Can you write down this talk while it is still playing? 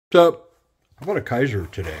What's up? I bought a KIZER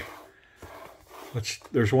today.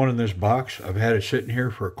 There's one in this box. I've had it sitting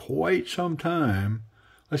here for quite some time.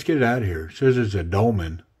 Let's get it out of here. It says it's a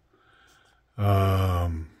DOMIN.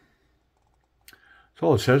 That's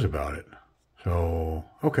all it says about it. So,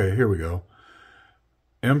 okay, here we go.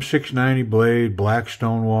 M690 blade, black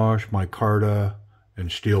stonewash, micarta,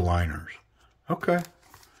 and steel liners. Okay.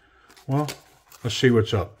 Well, let's see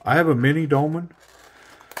what's up. I have a mini DOMIN.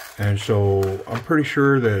 And so I'm pretty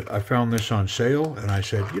sure that I found this on sale, and I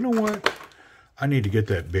said, you know what? I need to get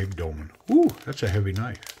that big DOMIN. Ooh, that's a heavy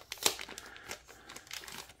knife.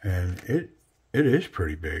 And it is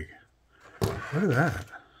pretty big. Look at that.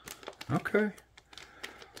 Okay.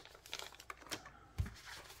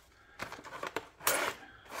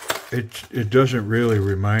 It doesn't really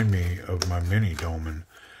remind me of my mini DOMIN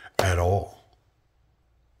at all.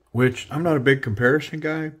 Which, I'm not a big comparison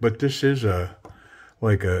guy, but this is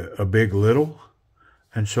like a big little.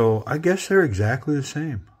 And so I guess they're exactly the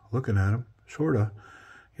same. Looking at them, sort of.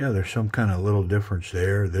 Yeah, there's some kind of little difference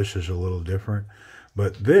there. This is a little different.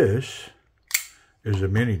 But this is a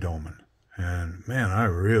mini DOMIN. And man, I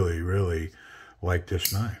really, really like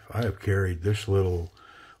this knife. I have carried this little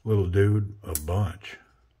dude a bunch.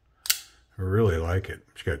 I really like it.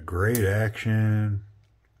 It's got great action.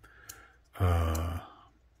 Come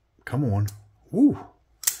on. Woo.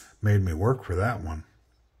 Made me work for that one.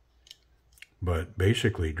 But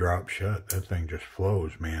basically drop shut. That thing just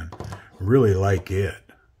flows, man. Really like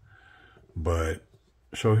it. But,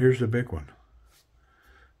 so here's the big one.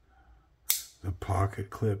 The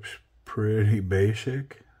pocket clip's pretty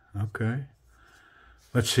basic. Okay.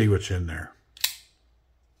 Let's see what's in there.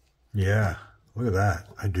 Yeah, look at that.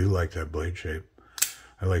 I do like that blade shape.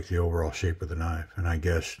 I like the overall shape of the knife. And I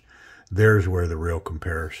guess there's where the real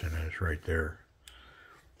comparison is, right there.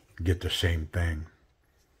 Get the same thing.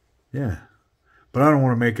 Yeah. But I don't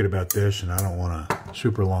want to make it about this, and I don't want a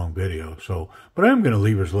super long video. So, but I am going to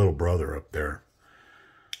leave his little brother up there.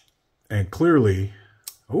 And clearly,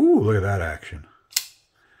 ooh, look at that action.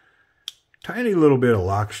 Tiny little bit of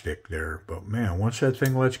lock stick there, but man, once that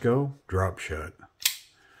thing lets go, drop shut.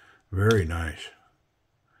 Very nice.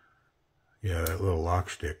 Yeah, that little lock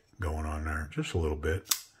stick going on there, just a little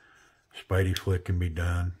bit. Spidey flick can be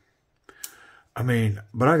done. I mean,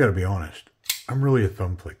 but I got to be honest, I'm really a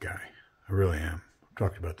thumb flick guy. I really am. I've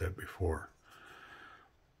talked about that before.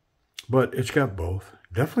 But it's got both.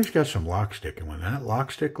 Definitely got some lock stick. And when that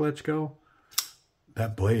lock stick lets go,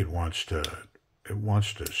 that blade wants to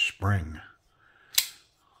spring.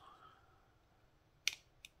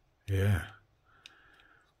 Yeah.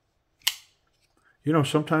 You know,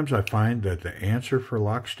 sometimes I find that the answer for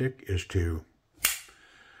lock stick is to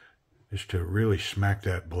really smack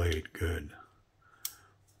that blade good.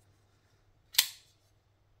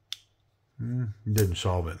 Didn't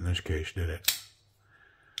solve it in this case, did it?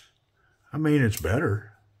 I mean, it's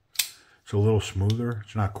better. It's a little smoother.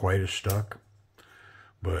 It's not quite as stuck.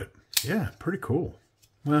 But, yeah, pretty cool.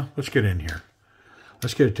 Well, let's get in here.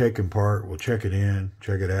 Let's get it taken apart. We'll check it in,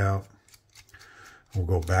 check it out. We'll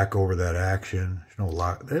go back over that action. There's no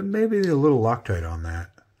lock. There may be a little Loctite on that.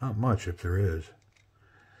 Not much if there is.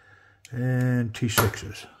 And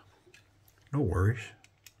T6s. No worries.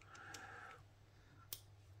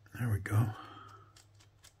 There we go.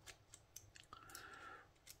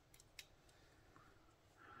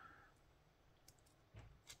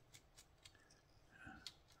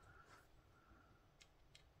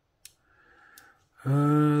 The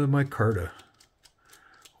micarta.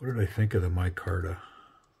 What did I think of the micarta?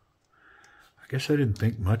 I guess I didn't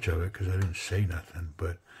think much of it because I didn't say nothing,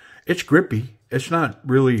 but it's grippy. It's not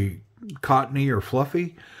really cottony or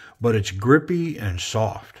fluffy, but it's grippy and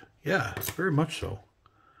soft. Yeah, very much so.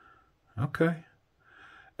 Okay.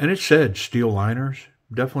 And it said steel liners.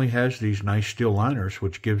 Definitely has these nice steel liners,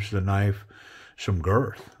 which gives the knife some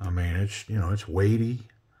girth. I mean, it's, you know, it's weighty.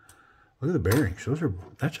 Look at the bearings.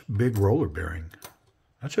 That's a big roller bearing.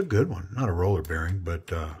 That's a good one. Not a roller bearing,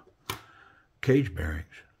 but cage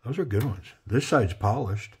bearings. Those are good ones. This side's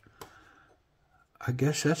polished. I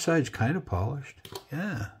guess that side's kind of polished.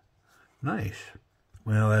 Yeah. Nice.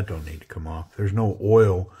 Well, that don't need to come off. There's no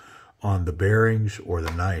oil on the bearings or the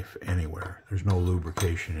knife anywhere. There's no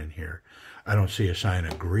lubrication in here. I don't see a sign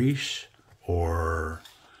of grease or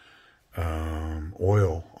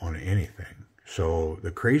oil on anything. So the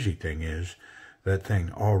crazy thing is that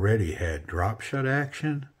thing already had drop shut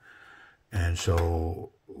action. And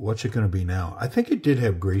so what's it going to be now? I think it did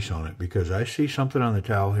have grease on it because I see something on the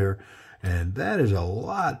towel here, and that is a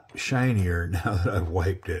lot shinier now that I've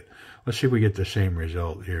wiped it. Let's see if we get the same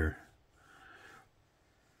result here.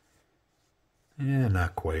 Yeah,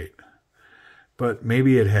 not quite. But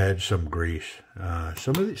maybe it had some grease.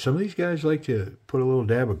 Some of these guys like to put a little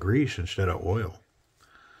dab of grease instead of oil.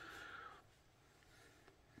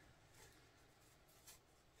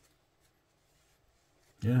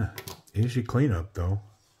 Yeah, easy cleanup though.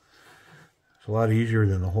 It's a lot easier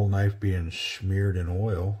than the whole knife being smeared in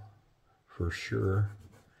oil, for sure.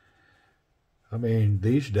 I mean,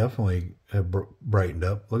 these definitely have brightened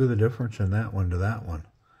up. Look at the difference in that one to that one.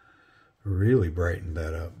 Really brightened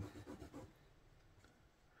that up.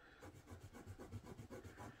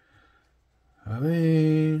 I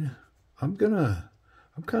mean, I'm kind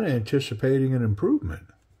of anticipating an improvement.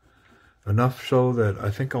 Enough so that I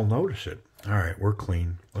think I'll notice it. All right, we're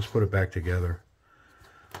clean. Let's put it back together.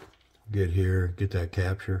 Get here, get that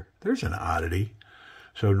capture. There's an oddity.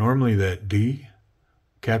 So normally that D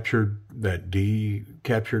captured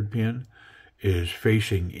pin is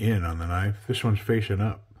facing in on the knife. This one's facing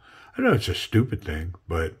up. I know it's a stupid thing,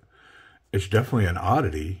 but it's definitely an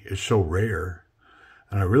oddity. It's so rare.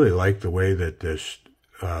 And I really like the way that this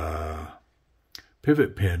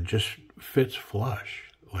pivot pin just fits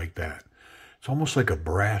flush like that. It's almost like a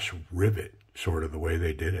brass rivet, sort of the way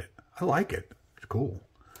they did it. I like it. It's cool.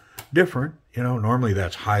 Different, you know, normally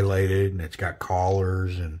that's highlighted and it's got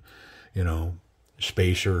collars and, you know,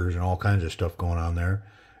 spacers and all kinds of stuff going on there.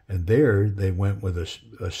 And there they went with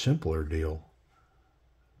a simpler deal.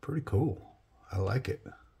 Pretty cool. I like it.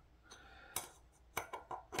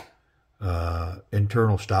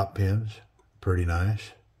 Internal stop pins, pretty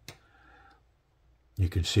nice. You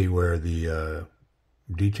can see where the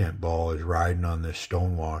detent ball is riding on this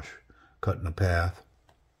stone wash, cutting a path.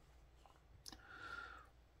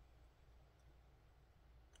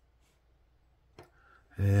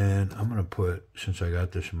 And I'm going to put, since I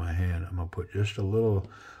got this in my hand, I'm going to put just a little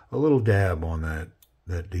dab on that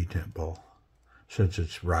detent ball, since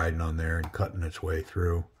it's riding on there and cutting its way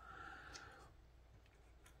through.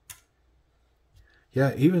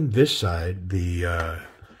 Yeah, even this side, the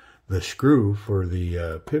screw for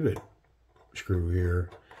the pivot screw here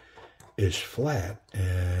is flat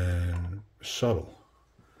and subtle.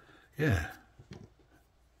 Yeah,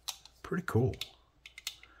 pretty cool.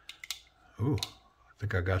 Ooh, I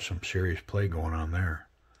think I got some serious play going on there.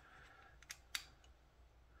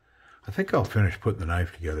 I think I'll finish putting the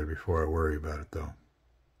knife together before I worry about it though.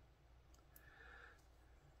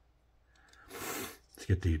 Let's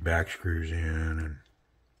get these back screws in and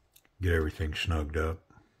get everything snugged up.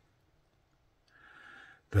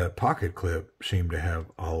 The pocket clip seemed to have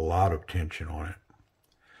a lot of tension on it.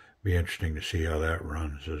 Be interesting to see how that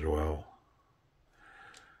runs as well.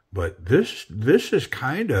 But this is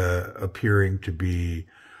kind of appearing to be,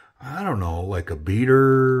 I don't know, like a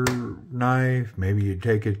beater knife. Maybe you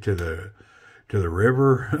take it to the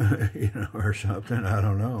river, you know, or something. I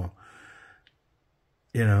don't know.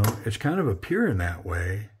 You know, it's kind of appearing that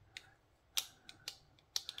way.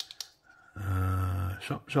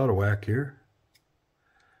 Something's out of whack here.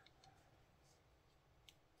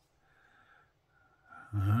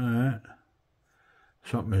 All right.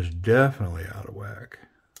 Something is definitely out of whack.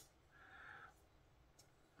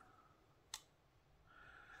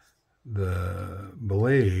 The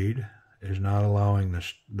blade is not allowing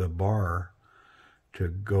the bar to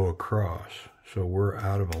go across. So we're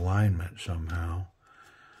out of alignment somehow.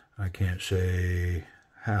 I can't say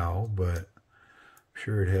how, but I'm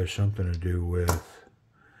sure it has something to do with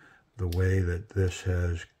the way that this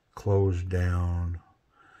has closed down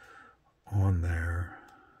on there.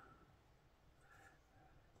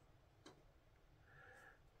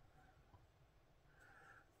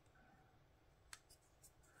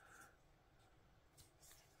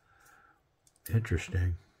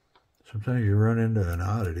 Interesting. Sometimes you run into an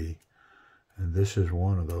oddity, and this is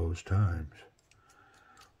one of those times.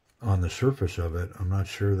 On the surface of it, I'm not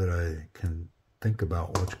sure that I can think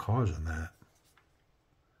about what's causing that.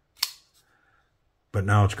 But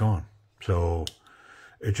now it's gone. So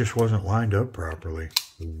it just wasn't lined up properly.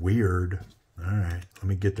 Weird. All right, let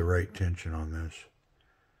me get the right tension on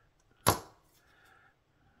this.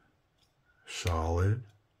 Solid.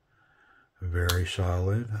 Very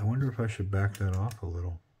solid. I wonder if I should back that off a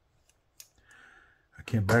little. I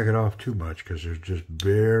can't back it off too much because there's just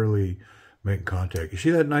barely making contact. You see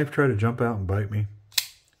that knife try to jump out and bite me?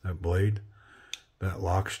 That blade? That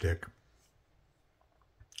lock stick.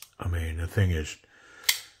 I mean, the thing is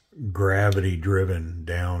gravity driven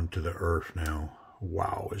down to the earth now.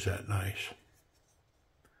 Wow, is that nice.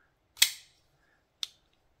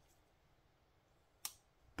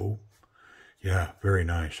 Boom. Yeah, very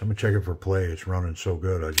nice. I'm going to check it for play. It's running so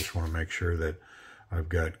good. I just want to make sure that I've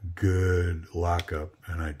got good lockup,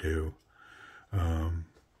 and I do.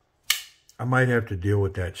 I might have to deal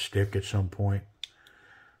with that stick at some point.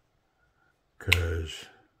 because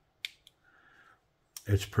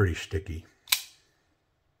it's pretty sticky.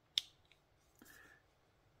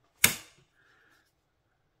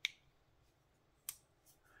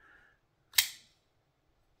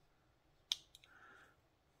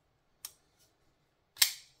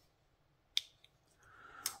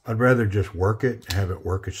 I'd rather just work it, have it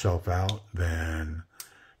work itself out, than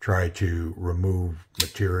try to remove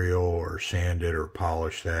material or sand it or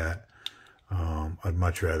polish that. I'd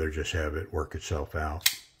much rather just have it work itself out.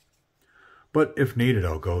 But if needed,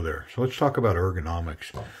 I'll go there. So let's talk about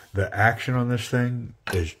ergonomics. The action on this thing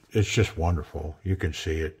it's just wonderful. You can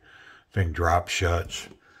see it. Thing drops, shuts.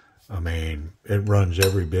 I mean, it runs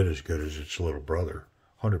every bit as good as its little brother.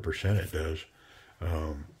 100% it does.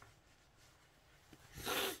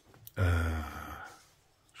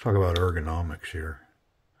 Let's talk about ergonomics here.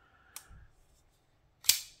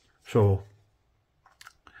 So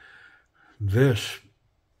there's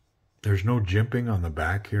no jimping on the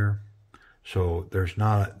back here. So there's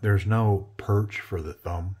no perch for the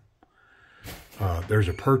thumb. There's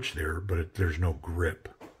a perch there, but there's no grip.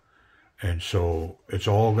 And so it's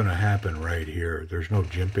all going to happen right here. There's no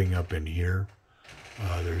jimping up in here.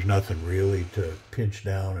 There's nothing really to pinch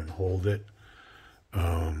down and hold it.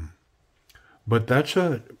 But I'm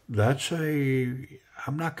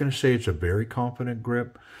not going to say it's a very confident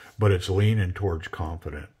grip, but it's leaning towards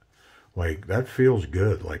confident. Like, that feels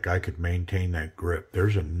good. Like, I could maintain that grip.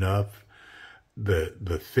 There's enough.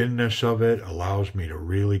 The thinness of it allows me to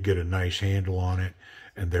really get a nice handle on it.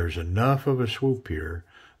 And there's enough of a swoop here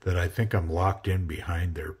that I think I'm locked in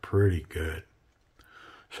behind there pretty good.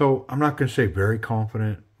 So I'm not going to say very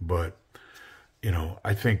confident, but, you know,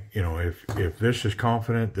 I think, you know, if this is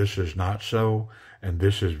confident, this is not so, and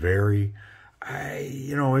this is very,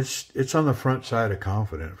 you know, it's on the front side of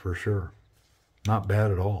confident for sure. Not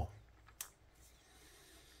bad at all.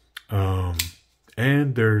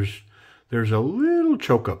 And there's a little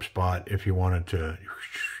choke up spot if you wanted to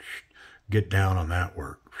get down on that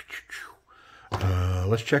work.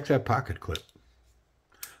 Let's check that pocket clip.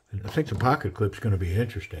 I think the pocket clip's going to be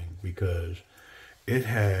interesting because it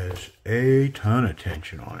has a ton of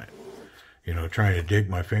tension on it. You know, trying to dig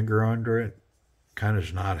my finger under it, kind of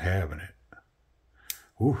is not having it.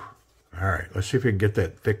 Ooh. All right, let's see if we can get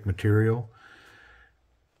that thick material.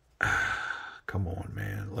 Come on,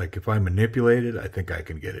 man. Like, if I manipulate it, I think I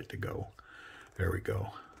can get it to go. There we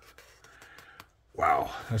go.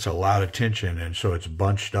 Wow, that's a lot of tension, and so it's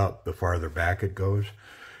bunched up the farther back it goes.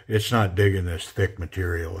 It's not digging this thick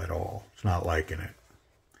material at all. It's not liking it.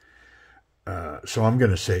 So I'm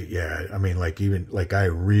going to say, yeah, I mean, like I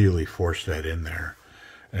really forced that in there.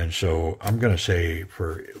 And so I'm going to say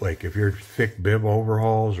for, like, if you're thick bib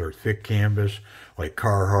overhauls or thick canvas, like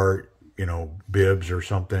Carhartt, you know, bibs or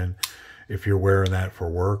something, if you're wearing that for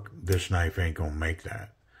work, this knife ain't going to make that.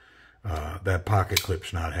 That pocket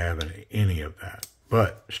clip's not having any of that.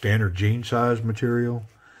 But standard jean size material,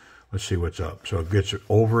 let's see what's up. So it gets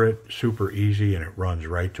over it super easy and it runs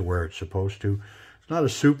right to where it's supposed to. It's not a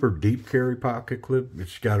super deep carry pocket clip.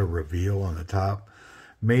 It's got a reveal on the top.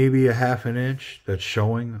 Maybe a 1/2 inch that's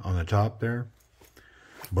showing on the top there.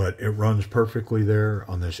 But it runs perfectly there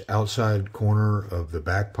on this outside corner of the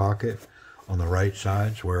back pocket on the right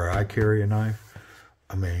sides where I carry a knife.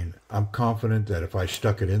 I mean, I'm confident that if I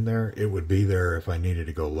stuck it in there, it would be there if I needed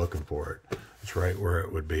to go looking for it. It's right where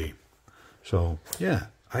it would be. So, yeah,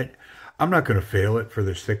 I'm not going to fail it for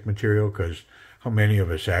this thick material because how many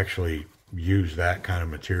of us actually use that kind of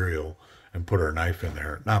material and put our knife in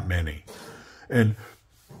there? Not many. And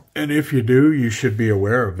if you do, you should be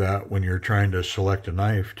aware of that when you're trying to select a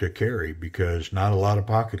knife to carry, because not a lot of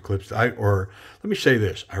pocket clips. Or let me say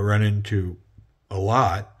this, I run into a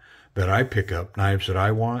lot that I pick up knives that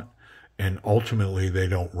I want, and ultimately they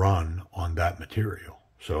don't run on that material.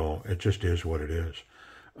 So it just is what it is.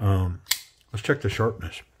 Let's check the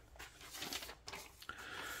sharpness.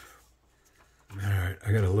 All right,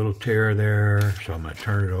 I got a little tear there, so I'm going to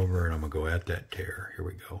turn it over and I'm going to go at that tear. Here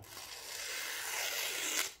we go.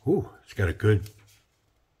 Ooh, it's got a good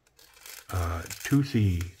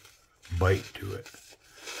toothy bite to it.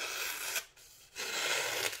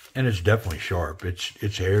 And it's definitely sharp.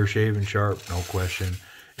 It's hair shaving sharp, no question.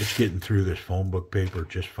 It's getting through this phone book paper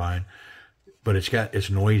just fine. But it's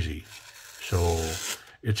noisy. So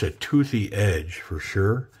it's a toothy edge for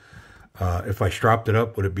sure. If I stropped it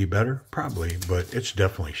up, would it be better? Probably, but it's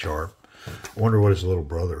definitely sharp. I wonder what his little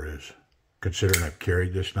brother is. Considering I've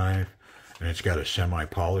carried this knife and it's got a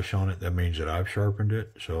semi-polish on it, that means that I've sharpened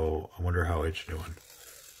it. So I wonder how it's doing.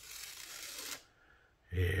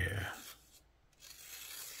 Yeah.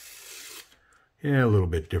 Yeah, a little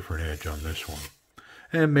bit different edge on this one.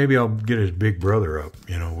 And maybe I'll get his big brother up.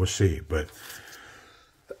 You know, we'll see. But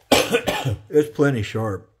it's plenty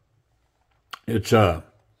sharp. It's got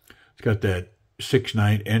that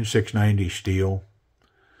N690 steel.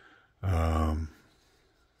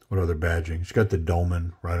 What other badging? It's got the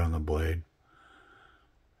DOMIN right on the blade.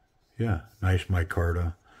 Yeah, nice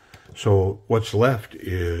micarta. So what's left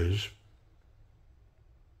is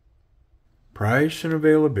price and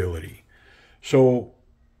availability. So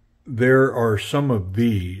there are some of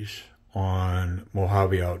these on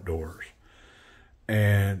Mojave Outdoors.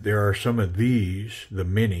 And there are some of these, the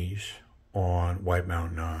minis, on White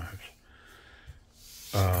Mountain Knives.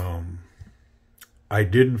 I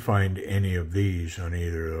didn't find any of these on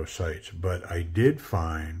either of those sites, but I did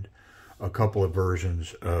find a couple of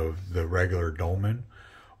versions of the regular DOMIN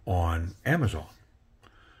on Amazon.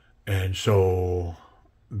 And so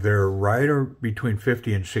they're right between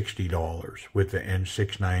 $50 and $60 with the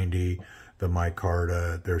N690, the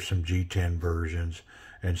micarta. There's some G10 versions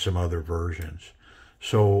and some other versions.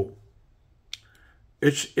 So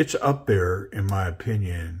it's up there, in my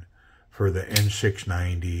opinion, for the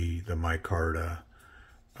N690, the micarta.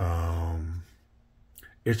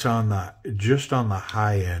 It's just on the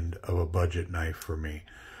high end of a budget knife for me.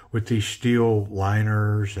 With these steel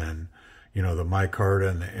liners and, you know, the micarta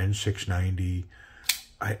and the N690,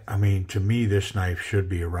 I mean, to me, this knife should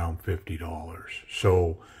be around $50.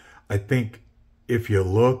 So I think if you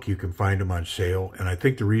look, you can find them on sale. And I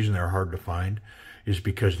think the reason they're hard to find is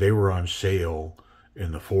because they were on sale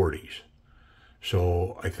in the 40s.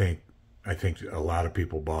 So I think a lot of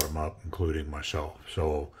people bought them up, including myself.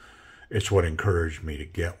 So it's what encouraged me to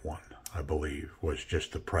get one, I believe, was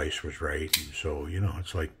just the price was right. And so, you know,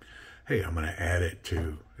 it's like, hey, I'm going to add it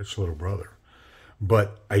to its little brother.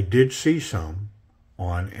 But I did see some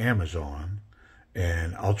on Amazon,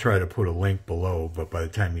 and I'll try to put a link below. But by the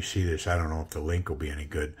time you see this, I don't know if the link will be any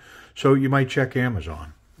good. So you might check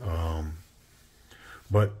Amazon.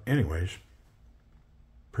 But anyways,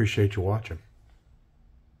 appreciate you watching.